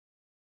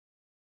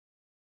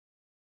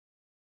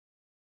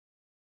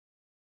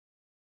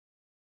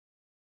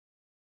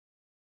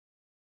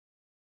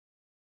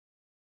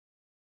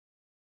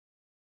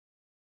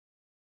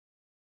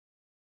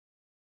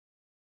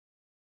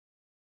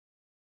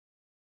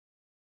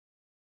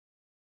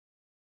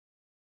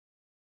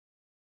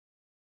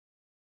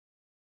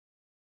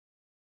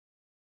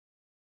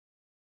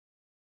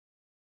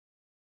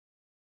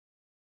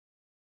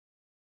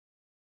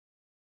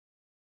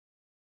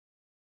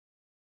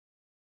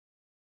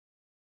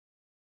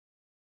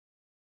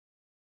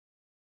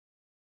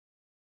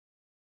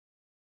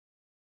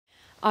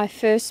I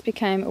first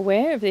became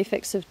aware of the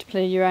effects of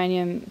depleted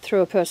uranium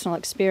through a personal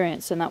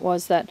experience, and that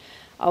was that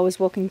I was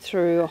walking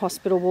through a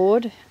hospital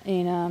ward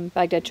in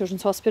Baghdad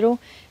Children's Hospital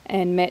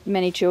and met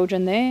many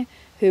children there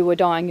who were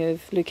dying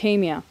of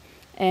leukemia.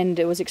 And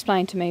it was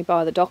explained to me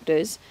by the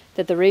doctors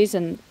that the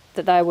reason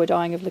that they were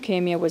dying of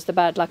leukemia was the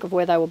bad luck of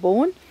where they were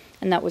born,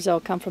 and that was they'll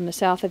come from the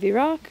south of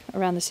Iraq,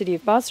 around the city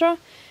of Basra.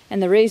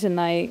 And the reason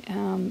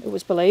it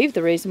was believed,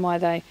 the reason why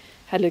they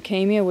had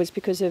leukemia was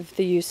because of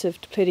the use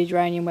of depleted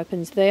uranium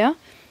weapons there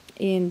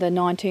in the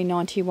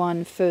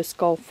 1991 First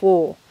Gulf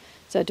War.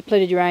 So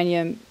depleted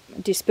uranium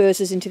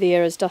disperses into the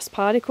air as dust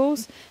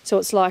particles, so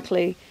it's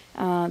likely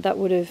that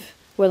would have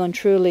well and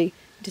truly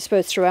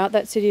dispersed throughout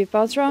that city of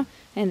Basra,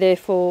 and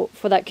therefore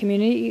for that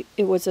community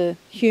it was a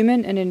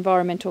human and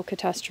environmental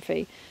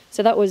catastrophe.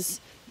 So that was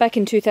back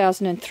in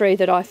 2003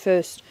 that I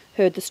first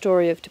heard the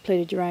story of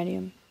depleted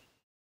uranium.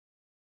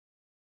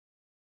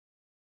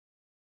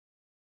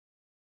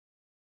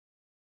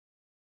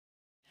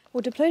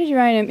 Well, depleted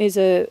uranium is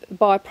a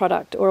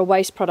byproduct or a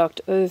waste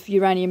product of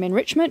uranium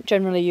enrichment,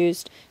 generally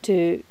used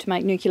to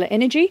make nuclear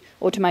energy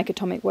or to make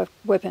atomic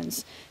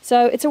weapons.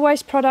 So it's a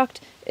waste product,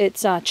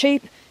 it's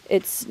cheap,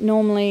 it's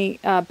normally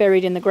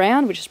buried in the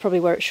ground, which is probably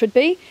where it should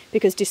be,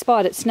 because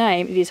despite its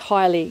name, it is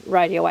highly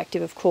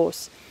radioactive, of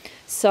course.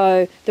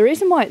 So the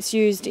reason why it's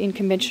used in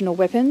conventional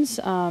weapons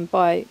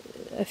by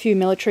a few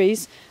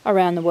militaries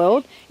around the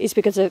world is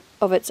because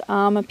of its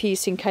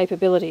armour-piercing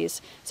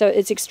capabilities. So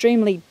it's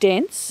extremely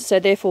dense, so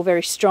therefore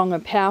very strong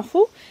and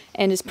powerful,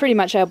 and is pretty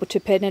much able to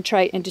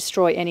penetrate and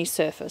destroy any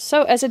surface.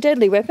 So as a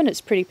deadly weapon, it's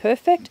pretty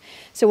perfect.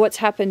 So what's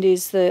happened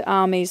is the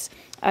armies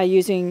are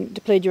using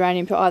depleted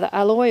uranium to either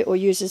alloy or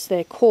use as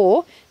their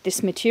core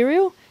this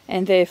material,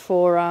 and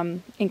therefore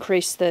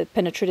increase the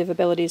penetrative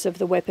abilities of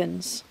the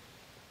weapons.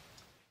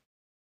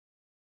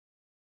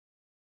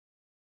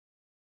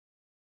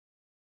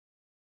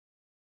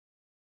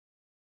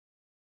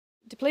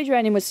 Depleted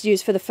uranium was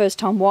used for the first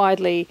time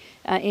widely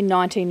in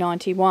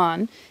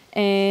 1991,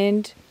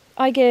 and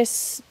I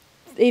guess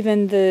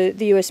even the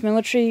US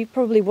military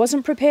probably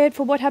wasn't prepared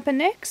for what happened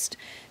next.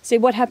 See,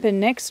 what happened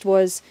next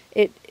was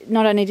it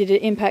not only did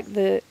it impact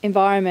the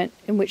environment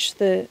in which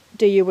the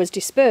DU was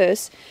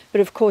dispersed, but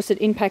of course it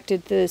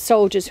impacted the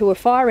soldiers who were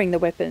firing the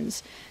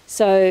weapons.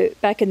 So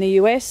back in the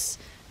US,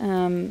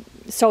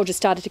 soldiers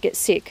started to get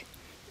sick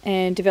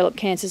and develop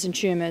cancers and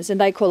tumours, and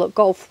they call it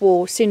Gulf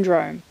War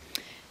syndrome.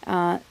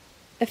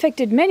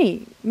 Affected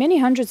many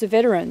hundreds of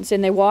veterans,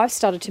 and their wives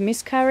started to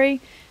miscarry,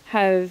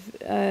 have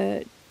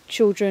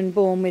children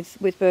born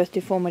with birth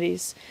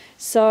deformities.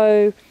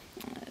 So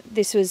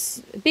this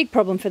was a big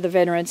problem for the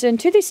veterans, and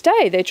to this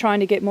day they're trying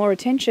to get more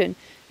attention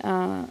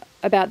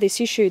about this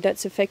issue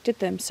that's affected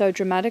them so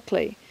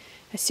dramatically.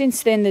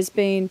 Since then there's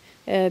been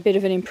a bit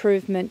of an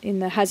improvement in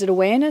the hazard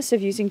awareness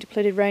of using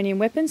depleted uranium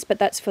weapons, but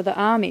that's for the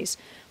armies.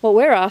 What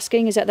we're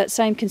asking is that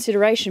same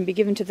consideration be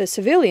given to the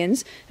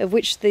civilians, of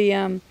which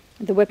the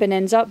weapon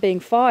ends up being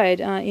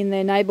fired in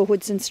their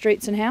neighbourhoods and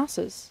streets and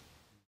houses.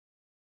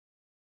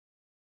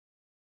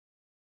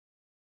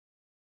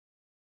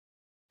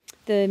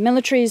 The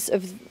militaries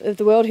of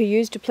the world who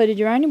use depleted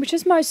uranium, which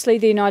is mostly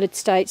the United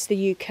States,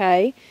 the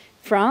UK,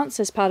 France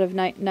as part of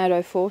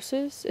NATO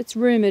forces. It's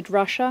rumoured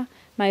Russia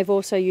may have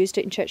also used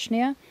it in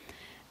Chechnya.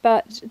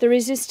 But the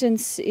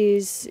resistance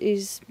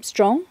is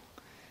strong,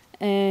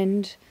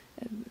 and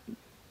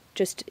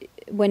just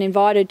when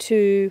invited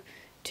to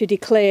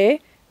declare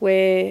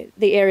where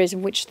the areas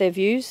in which they've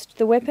used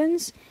the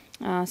weapons,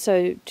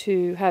 so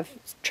to have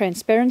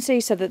transparency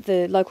so that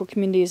the local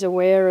community is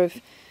aware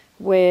of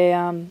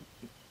where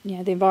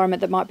the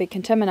environment that might be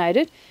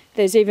contaminated.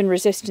 There's even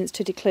resistance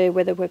to declare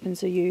where the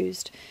weapons are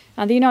used.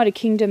 The United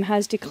Kingdom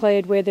has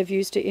declared where they've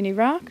used it in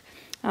Iraq,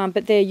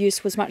 but their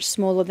use was much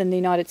smaller than the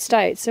United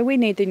States. So we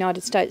need the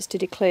United States to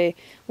declare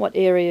what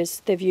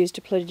areas they've used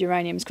depleted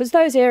uraniums, because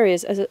those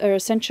areas are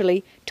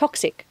essentially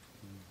toxic.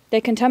 They're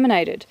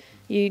contaminated.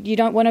 You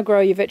don't want to grow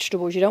your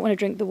vegetables, you don't want to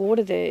drink the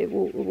water there. It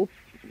will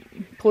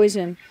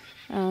poison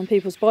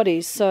people's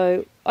bodies.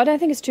 So I don't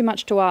think it's too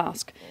much to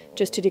ask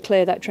just to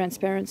declare that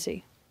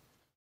transparency.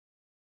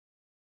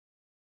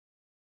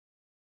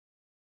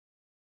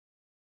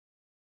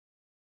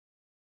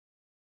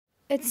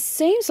 It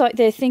seems like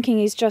their thinking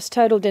is just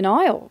total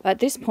denial. At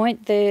this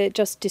point, they're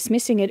just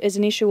dismissing it as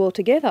an issue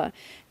altogether.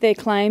 They're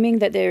claiming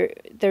that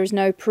there is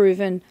no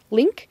proven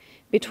link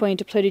between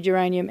depleted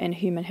uranium and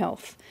human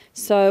health.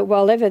 So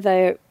while ever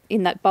they're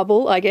in that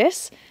bubble, I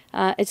guess,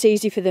 it's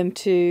easy for them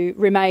to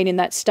remain in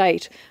that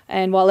state.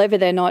 And while ever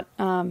they're not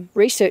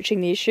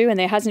researching the issue, and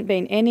there hasn't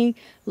been any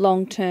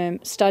long-term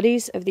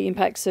studies of the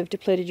impacts of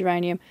depleted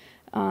uranium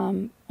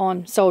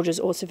on soldiers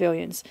or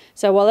civilians.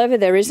 So while ever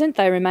there isn't,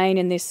 they remain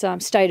in this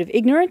state of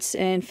ignorance,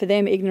 and for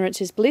them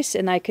ignorance is bliss,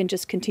 and they can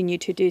just continue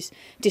to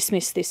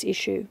dismiss this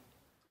issue.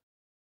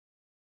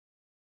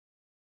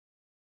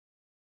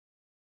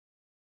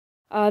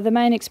 The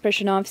main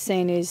expression I've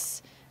seen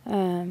is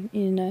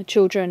in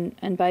children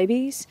and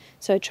babies,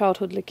 so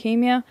childhood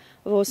leukemia.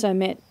 I've also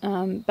met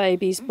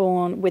babies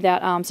born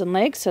without arms and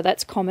legs, so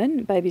that's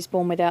common, babies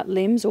born without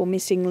limbs or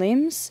missing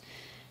limbs,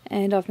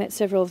 and I've met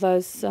several of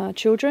those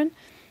children.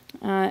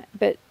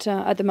 But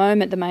at the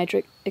moment the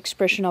major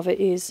expression of it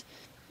is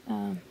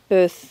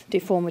birth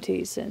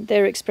deformities, and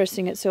they're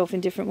expressing itself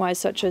in different ways,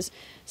 such as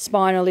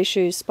spinal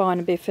issues,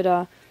 spina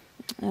bifida,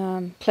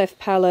 cleft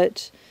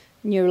palate,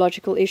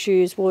 neurological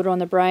issues, water on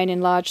the brain,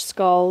 enlarged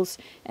skulls,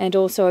 and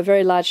also a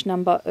very large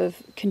number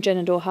of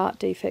congenital heart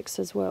defects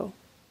as well.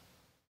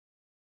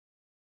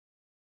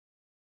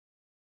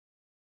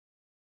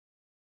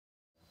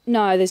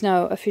 No, there's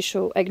no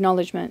official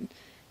acknowledgement.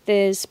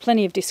 There's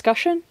plenty of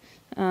discussion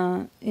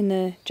in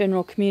the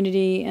general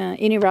community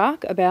in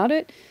Iraq about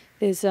it.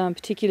 There's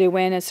particular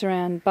awareness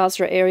around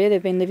Basra area.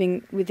 They've been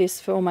living with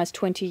this for almost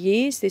 20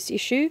 years, this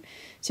issue,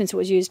 since it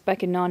was used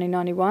back in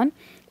 1991.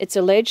 It's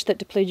alleged that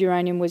depleted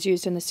uranium was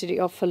used in the city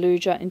of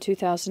Fallujah in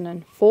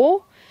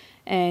 2004,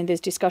 and there's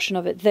discussion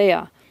of it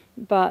there.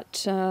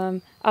 But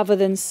other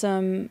than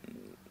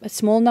a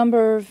small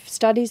number of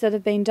studies that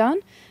have been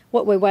done,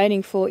 what we're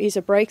waiting for is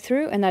a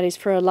breakthrough, and that is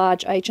for a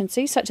large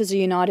agency, such as the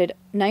United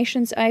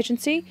Nations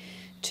agency,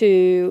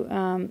 to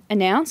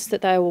announce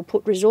that they will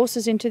put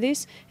resources into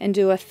this and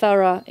do a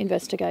thorough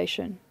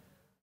investigation.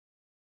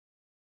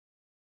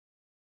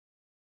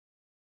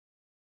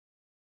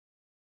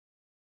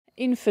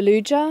 In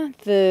Fallujah,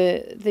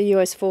 the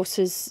US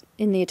forces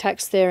in the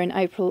attacks there in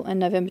April and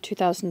November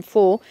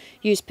 2004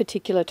 used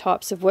particular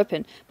types of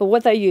weapon, but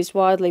what they used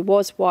widely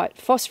was white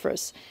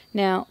phosphorus.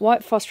 Now,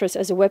 white phosphorus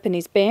as a weapon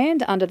is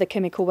banned under the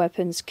Chemical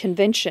Weapons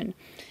Convention.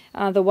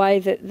 The way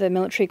that the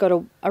military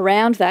got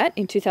around that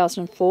in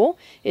 2004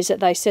 is that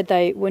they said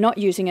they were not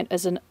using it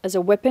as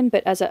a weapon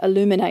but as an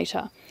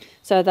illuminator.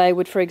 So they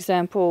would, for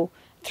example,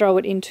 throw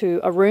it into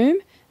a room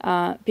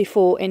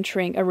before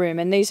entering a room.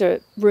 And these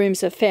are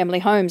rooms of family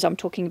homes I'm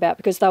talking about,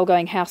 because they were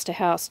going house to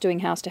house, doing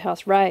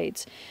house-to-house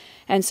raids.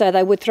 And so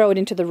they would throw it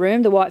into the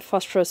room. The white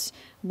phosphorus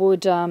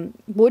would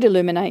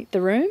illuminate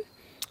the room.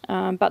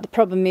 But the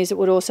problem is it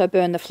would also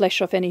burn the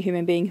flesh off any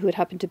human being who would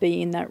happen to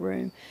be in that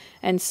room.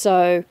 And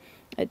so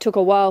it took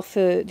a while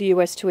for the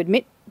US to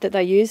admit that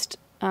they used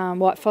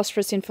white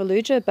phosphorus in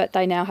Fallujah, but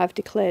they now have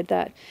declared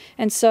that.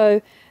 And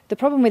so the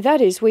problem with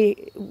that is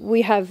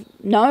we have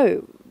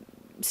no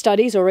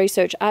studies or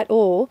research at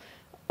all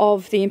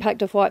of the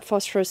impact of white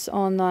phosphorus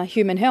on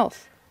human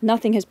health.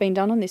 Nothing has been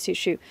done on this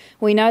issue.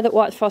 We know that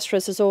white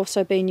phosphorus has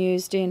also been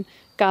used in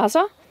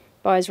Gaza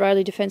by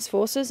Israeli Defence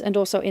Forces and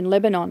also in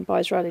Lebanon by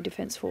Israeli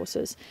Defence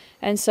Forces.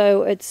 And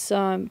so it's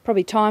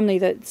probably timely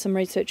that some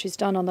research is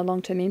done on the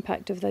long-term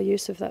impact of the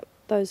use of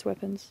those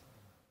weapons.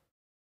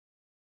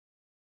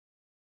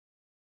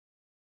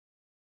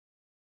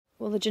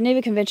 Well, the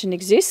Geneva Convention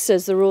exists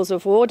as the rules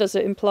of war. Does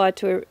it apply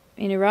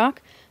in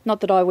Iraq? Not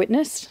that I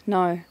witnessed,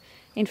 no.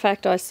 In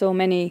fact, I saw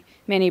many,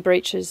 many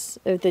breaches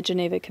of the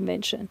Geneva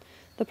Convention.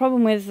 The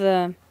problem with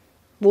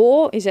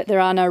war is that there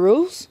are no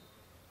rules.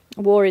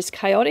 War is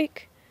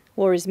chaotic,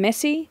 war is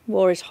messy,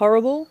 war is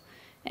horrible,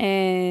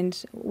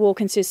 and war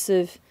consists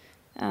of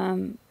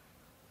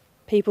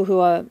people who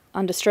are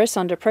under stress,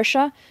 under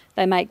pressure.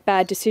 They make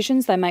bad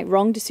decisions, they make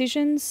wrong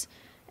decisions,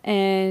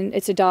 and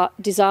it's a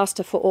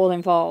disaster for all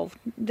involved.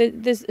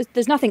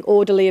 There's nothing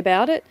orderly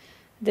about it.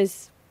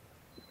 There's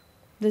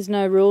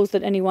no rules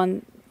that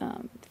anyone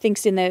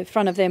thinks in the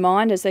front of their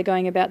mind as they're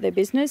going about their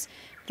business.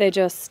 They're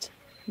just,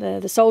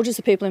 the soldiers,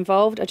 the people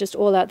involved, are just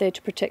all out there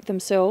to protect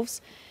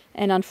themselves.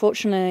 And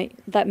unfortunately,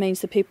 that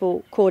means the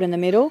people caught in the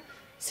middle,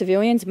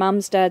 civilians,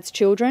 mums, dads,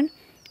 children,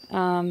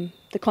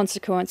 the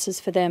consequences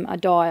for them are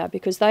dire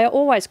because they are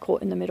always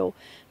caught in the middle.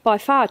 By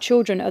far,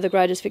 children are the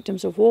greatest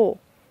victims of war.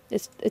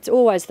 It's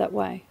always that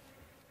way.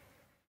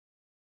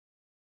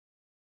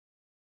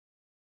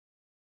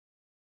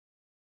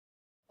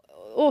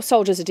 All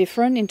soldiers are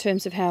different in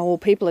terms of how all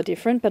people are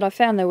different, but I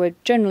found there were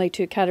generally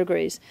two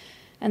categories,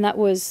 and that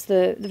was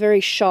the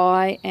very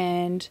shy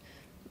and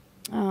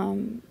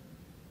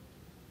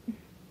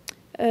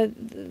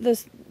the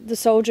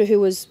soldier who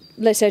was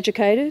less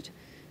educated,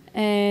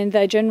 and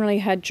they generally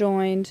had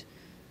joined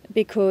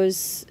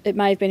because it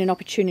may have been an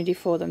opportunity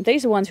for them.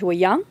 These are ones who were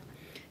young,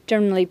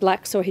 generally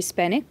blacks or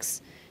Hispanics,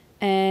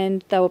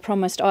 and they were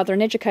promised either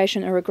an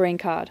education or a green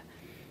card.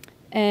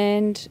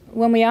 And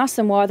when we asked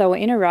them why they were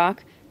in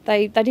Iraq,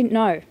 they didn't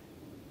know.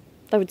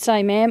 They would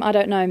say, "Ma'am, I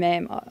don't know,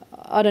 ma'am.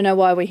 I don't know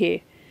why we're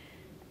here."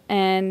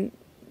 And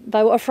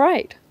they were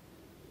afraid,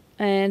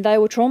 and they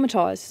were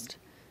traumatised.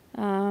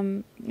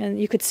 And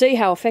you could see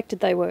how affected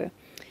they were.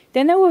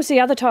 Then there was the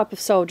other type of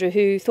soldier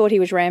who thought he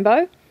was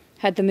Rambo,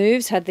 had the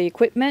moves, had the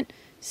equipment,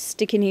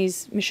 sticking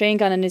his machine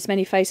gun in as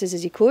many faces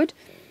as he could,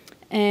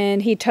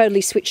 and he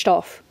totally switched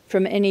off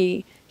from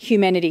any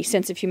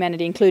sense of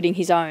humanity, including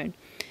his own.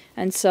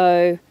 And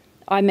so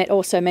I met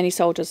also many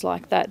soldiers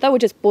like that. They were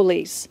just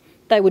bullies.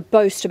 They would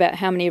boast about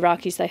how many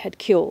Iraqis they had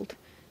killed.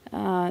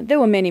 There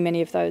were many,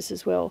 many of those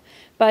as well.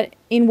 But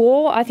in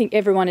war, I think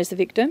everyone is the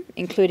victim,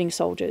 including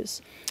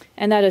soldiers.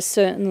 And that has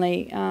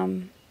certainly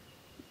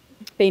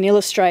been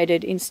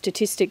illustrated in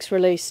statistics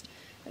released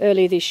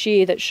earlier this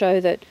year that show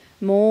that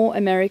more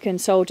American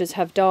soldiers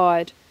have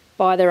died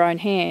by their own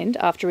hand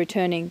after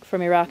returning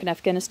from Iraq and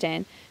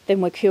Afghanistan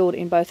than were killed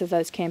in both of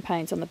those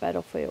campaigns on the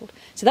battlefield.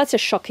 So that's a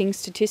shocking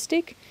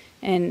statistic,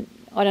 and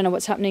I don't know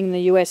what's happening in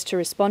the US to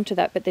respond to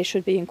that, but there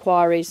should be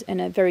inquiries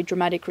and a very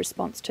dramatic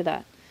response to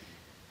that.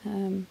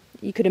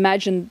 You could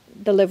imagine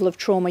the level of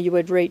trauma you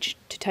would reach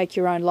to take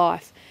your own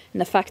life,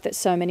 and the fact that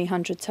so many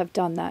hundreds have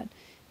done that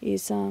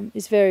is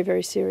very,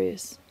 very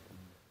serious.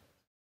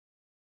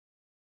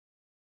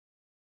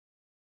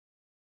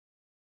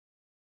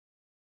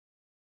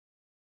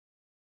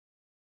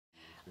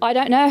 I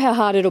don't know how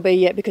hard it'll be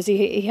yet because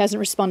he hasn't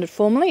responded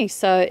formally,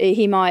 so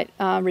he might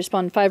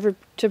respond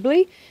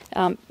favourably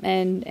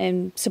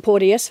and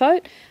support a yes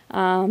vote.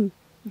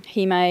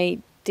 He may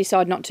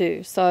decide not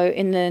to. So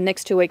in the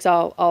next 2 weeks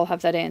I'll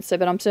have that answer,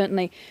 but I'm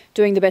certainly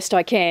doing the best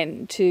I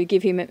can to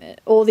give him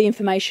all the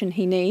information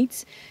he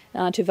needs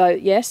to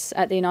vote yes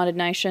at the United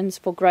Nations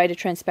for greater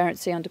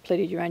transparency on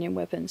depleted uranium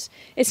weapons.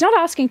 It's not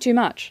asking too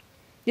much.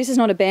 This is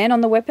not a ban on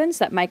the weapons,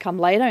 that may come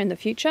later in the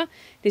future.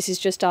 This is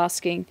just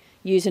asking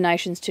user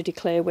nations to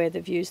declare where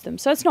they've used them.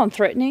 So it's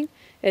non-threatening,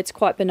 it's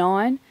quite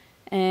benign,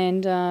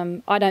 and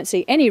I don't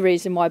see any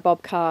reason why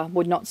Bob Carr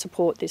would not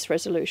support this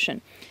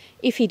resolution.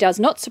 If he does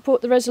not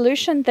support the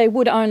resolution, there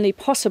would only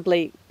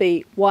possibly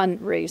be one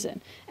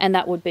reason, and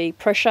that would be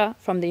pressure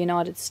from the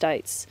United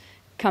States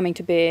coming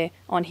to bear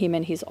on him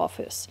and his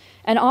office.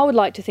 And I would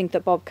like to think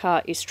that Bob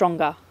Carr is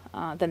stronger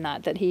than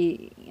that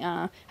he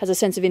has a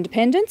sense of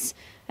independence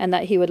and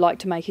that he would like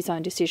to make his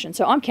own decision.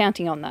 So I'm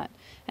counting on that,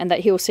 and that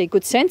he'll see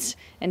good sense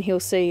and he'll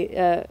see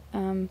the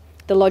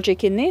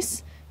logic in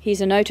this.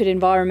 He's a noted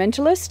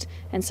environmentalist,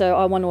 and so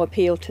I want to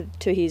appeal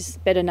to his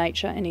better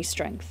nature and his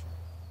strength.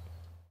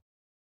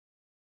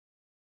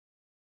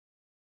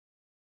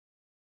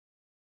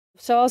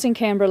 So I was in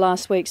Canberra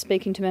last week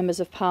speaking to members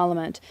of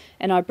Parliament,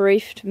 and I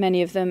briefed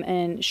many of them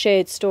and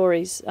shared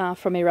stories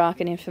from Iraq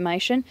and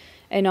information,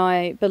 and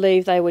I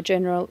believe they were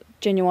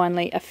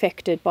genuinely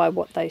affected by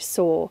what they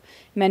saw,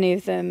 many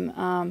of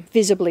them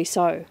visibly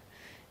so.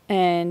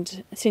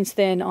 And since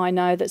then I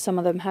know that some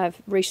of them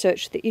have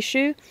researched the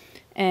issue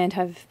and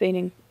have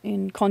been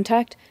in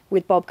contact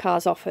with Bob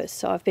Carr's office,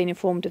 so I've been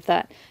informed of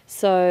that.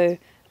 So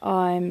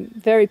I'm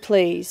very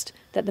pleased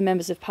that the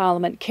members of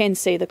Parliament can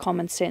see the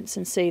common sense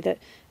and see that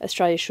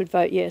Australia should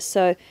vote yes.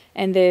 So,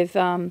 and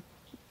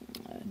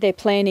they're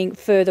planning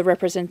further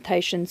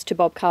representations to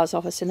Bob Carr's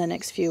office in the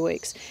next few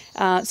weeks.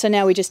 So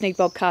now we just need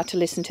Bob Carr to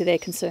listen to their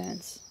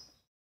concerns.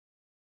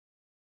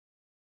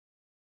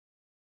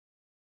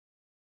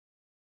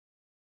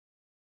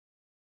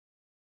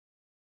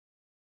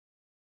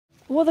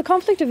 Well, the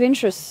conflict of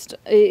interest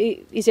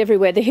is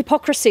everywhere. The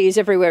hypocrisy is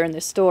everywhere in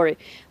this story.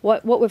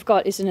 What we've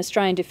got is an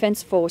Australian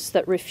Defence Force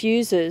that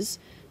refuses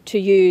to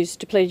use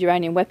depleted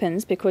uranium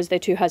weapons because they're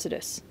too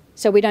hazardous.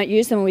 So we don't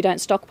use them and we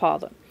don't stockpile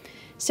them.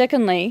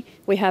 Secondly,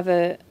 we have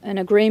an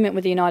agreement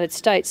with the United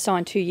States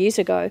signed 2 years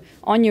ago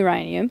on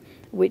uranium,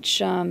 which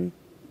the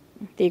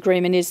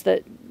agreement is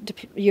that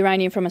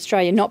uranium from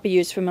Australia not be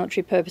used for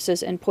military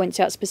purposes, and points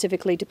out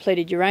specifically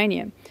depleted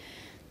uranium.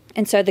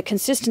 And so the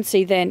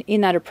consistency then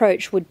in that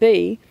approach would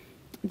be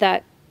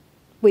that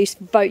we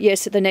vote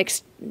yes at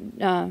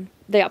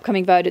the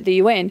upcoming vote at the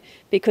UN,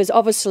 because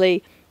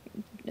obviously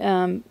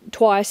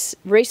twice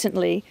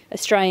recently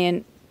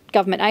Australian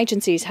government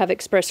agencies have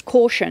expressed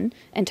caution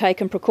and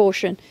taken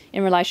precaution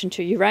in relation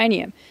to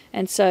uranium.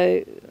 And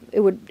so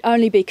it would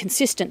only be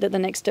consistent that the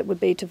next step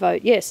would be to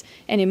vote yes.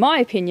 And in my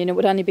opinion, it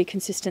would only be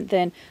consistent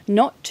then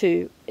not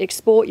to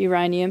export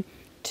uranium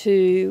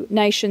to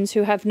nations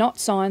who have not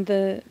signed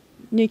the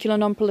Nuclear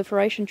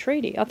Non-Proliferation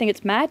Treaty. I think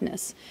it's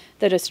madness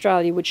that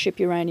Australia would ship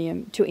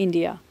uranium to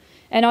India.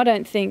 And I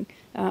don't think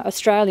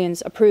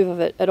Australians approve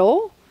of it at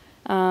all.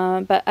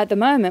 But at the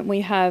moment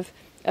we have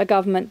a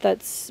government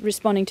that's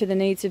responding to the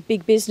needs of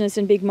big business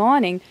and big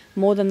mining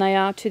more than they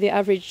are to the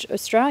average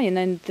Australian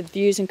and the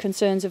views and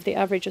concerns of the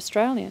average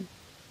Australian.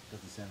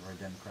 Doesn't sound very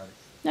democratic.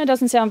 No, it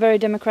doesn't sound very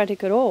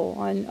democratic at all.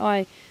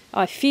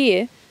 I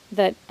fear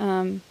that,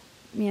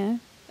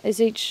 as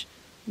each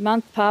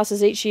month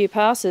passes, each year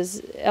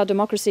passes, our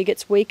democracy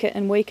gets weaker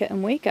and weaker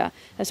and weaker,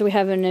 as we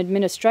have an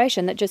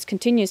administration that just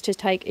continues to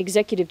take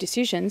executive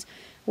decisions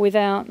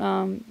without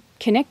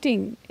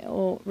connecting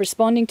or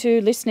responding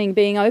to, listening,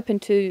 being open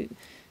to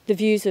the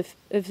views of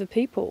the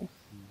people.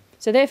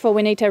 So therefore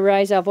we need to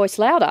raise our voice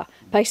louder,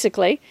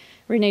 basically.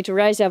 We need to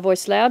raise our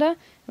voice louder,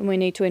 and we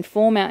need to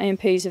inform our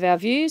MPs of our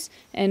views,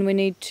 and we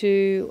need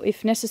to,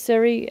 if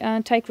necessary,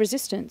 take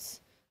resistance.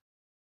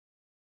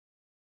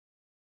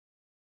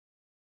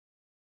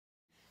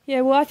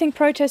 Yeah, well, I think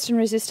protest and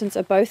resistance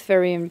are both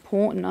very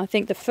important. I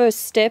think the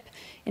first step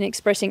in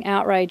expressing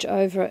outrage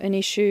over an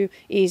issue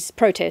is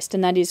protest,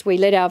 and that is we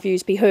let our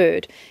views be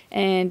heard.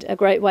 And a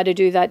great way to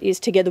do that is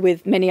together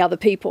with many other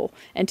people,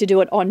 and to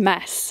do it en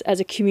masse as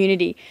a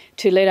community,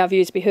 to let our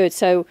views be heard,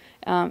 so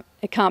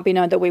it can't be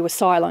known that we were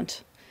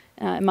silent.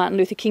 Martin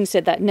Luther King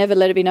said that, never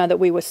let it be known that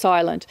we were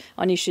silent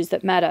on issues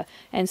that matter.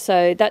 And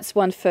so that's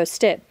one first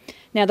step.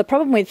 Now, the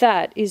problem with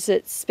that is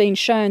it's been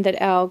shown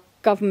that our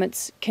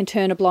governments can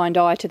turn a blind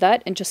eye to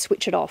that and just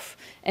switch it off,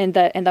 and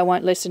they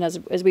won't listen,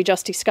 as we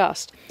just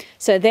discussed.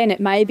 So then it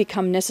may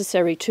become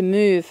necessary to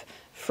move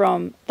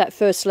from that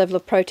first level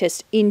of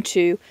protest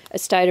into a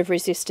state of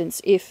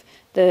resistance if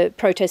the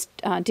protest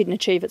didn't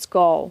achieve its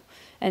goal.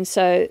 And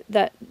so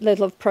that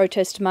level of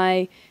protest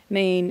may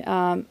mean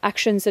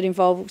actions that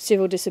involve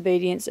civil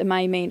disobedience, it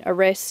may mean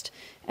arrest,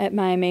 it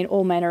may mean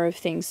all manner of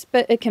things.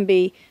 But it can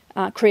be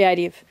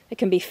creative, it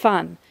can be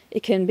fun,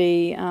 it can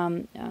be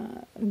a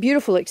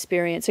beautiful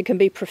experience, it can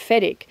be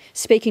prophetic.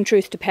 Speaking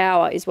truth to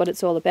power is what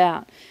it's all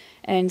about.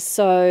 And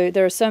so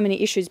there are so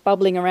many issues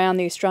bubbling around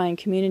the Australian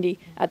community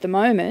at the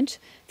moment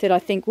that I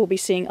think we'll be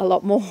seeing a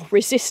lot more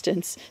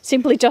resistance,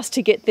 simply just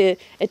to get the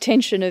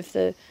attention of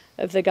the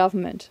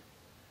government.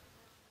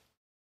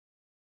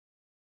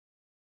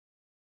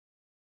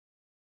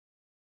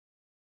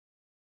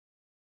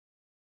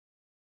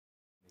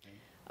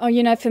 Oh,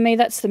 you know, for me,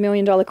 that's the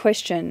million-dollar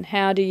question.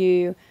 How do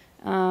you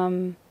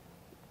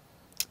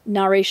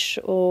nourish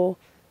or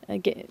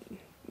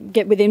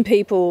get within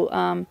people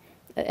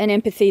an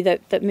empathy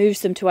that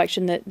moves them to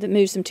action, that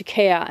moves them to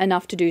care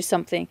enough to do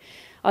something?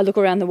 I look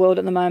around the world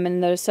at the moment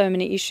and there are so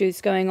many issues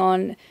going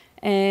on,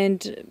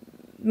 and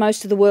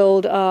most of the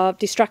world are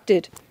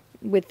distracted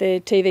with their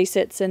TV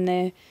sets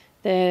and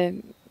their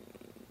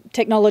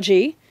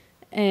technology,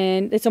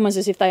 and it's almost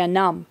as if they are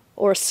numb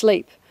or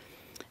asleep.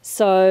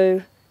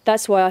 So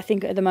that's why I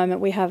think at the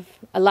moment we have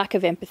a lack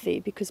of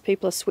empathy, because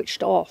people are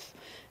switched off.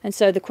 And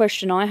so the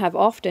question I have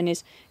often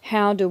is,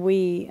 how do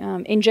we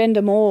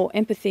engender more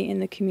empathy in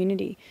the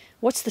community?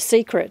 What's the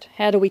secret?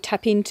 How do we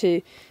tap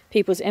into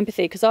people's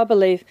empathy? Because I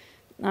believe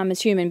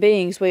as human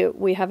beings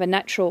we have a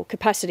natural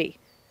capacity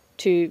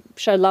to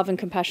show love and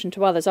compassion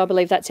to others. I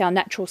believe that's our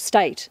natural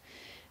state.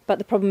 But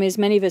the problem is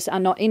many of us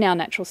are not in our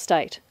natural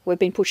state. We've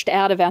been pushed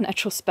out of our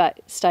natural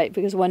state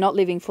because we're not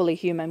living fully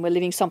human. We're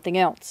living something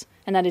else,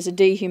 and that is a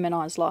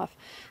dehumanised life.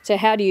 So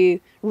how do you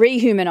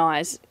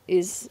rehumanise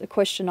is a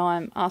question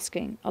I'm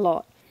asking a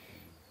lot.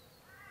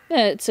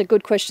 Yeah, it's a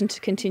good question to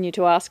continue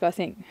to ask, I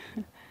think.